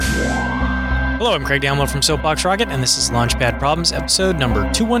Hello, I'm Craig Download from Soapbox Rocket, and this is Launchpad Problems, episode number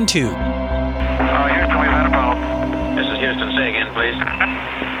 212. Houston, we've had a problem. This is Houston. Say again, please.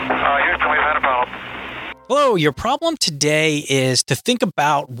 Houston, we've had a problem. Hello, your problem today is to think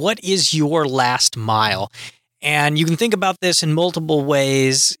about what is your last mile. And you can think about this in multiple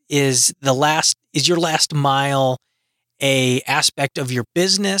ways. Is your last mile a aspect of your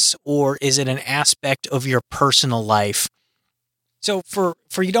business, or is it an aspect of your personal life? So if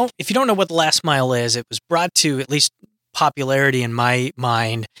you don't know what the last mile is, it was brought to at least popularity in my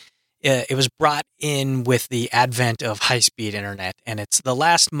mind. It was brought in with the advent of high-speed internet, and it's the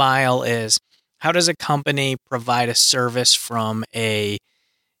last mile is how does a company provide a service from a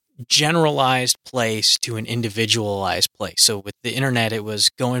generalized place to an individualized place. So with the internet, it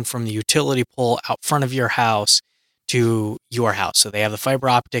was going from the utility pole out front of your house to your house. So they have the fiber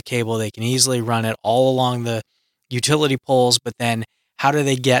optic cable. They can easily run it all along the utility poles, but then how do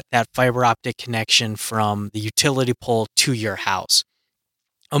they get that fiber optic connection from the utility pole to your house?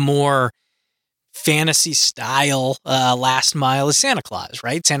 A more fantasy style last mile is Santa Claus,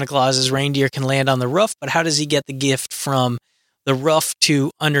 right? Santa Claus's reindeer can land on the roof, but how does he get the gift from the roof to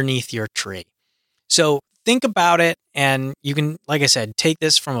underneath your tree? So think about it, and you can, like I said, take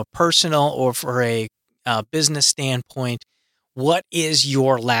this from a personal or for a business standpoint. What is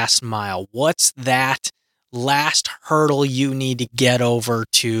your last mile? What's that last hurdle you need to get over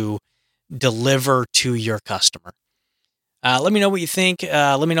to deliver to your customer? Let me know what you think.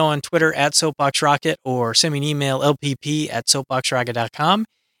 Let me know on Twitter at SoapboxRocket or send me an email, lpp@soapboxrocket.com.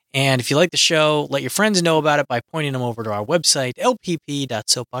 And if you like the show, let your friends know about it by pointing them over to our website,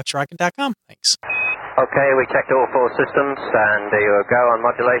 lpp.soapboxrocket.com. Thanks. Okay, we checked all four systems, and you go on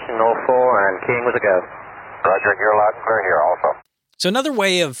modulation, all four, and keying was a go. Roger, you're loud and clear here also. So another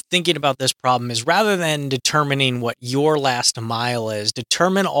way of thinking about this problem is rather than determining what your last mile is,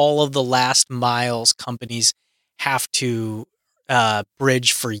 determine all of the last miles companies have to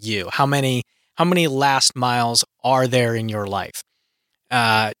bridge for you. How many last miles are there in your life?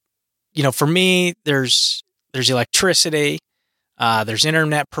 For me, there's electricity, there's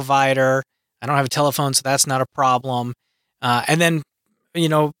internet provider. I don't have a telephone, so that's not a problem. And then,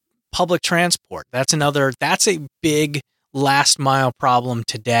 public transport. That's a big last mile problem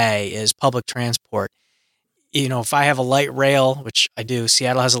today is public transport. If I have a light rail, which I do,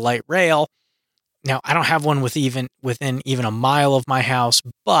 Seattle has a light rail. Now, I don't have one within even a mile of my house,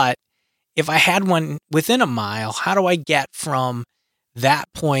 but if I had one within a mile, how do I get from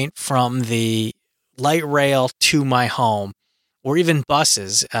that point from the light rail to my home? Or even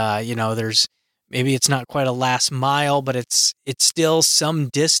buses? There's maybe it's not quite a last mile, but it's still some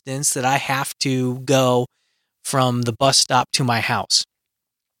distance that I have to go from the bus stop to my house.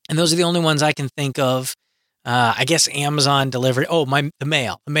 And those are the only ones I can think of. I guess Amazon delivery. Oh, the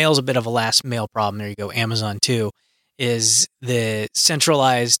mail. The mail's a bit of a last mail problem. There you go. Amazon too is the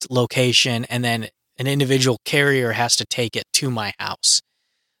centralized location, and then an individual carrier has to take it to my house.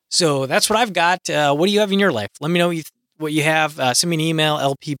 So that's what I've got. What do you have in your life? Let me know what you have. Send me an email,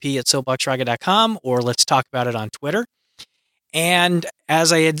 lpp@soapboxrocket.com, or let's talk about it on Twitter. And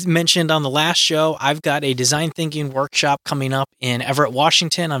as I had mentioned on the last show, I've got a design thinking workshop coming up in Everett,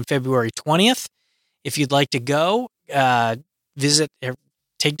 Washington on February 20th. If you'd like to go,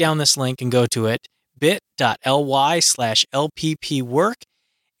 take down this link and go to it, bit.ly/LPPwork.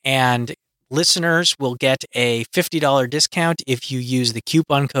 And listeners will get a $50 discount if you use the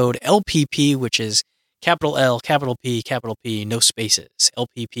coupon code LPP, which is capital L, capital P, no spaces,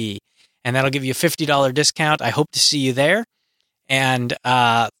 LPP. And that'll give you a $50 discount. I hope to see you there. And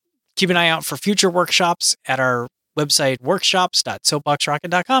keep an eye out for future workshops at our website,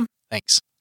 workshops.soapboxrocket.com. Thanks.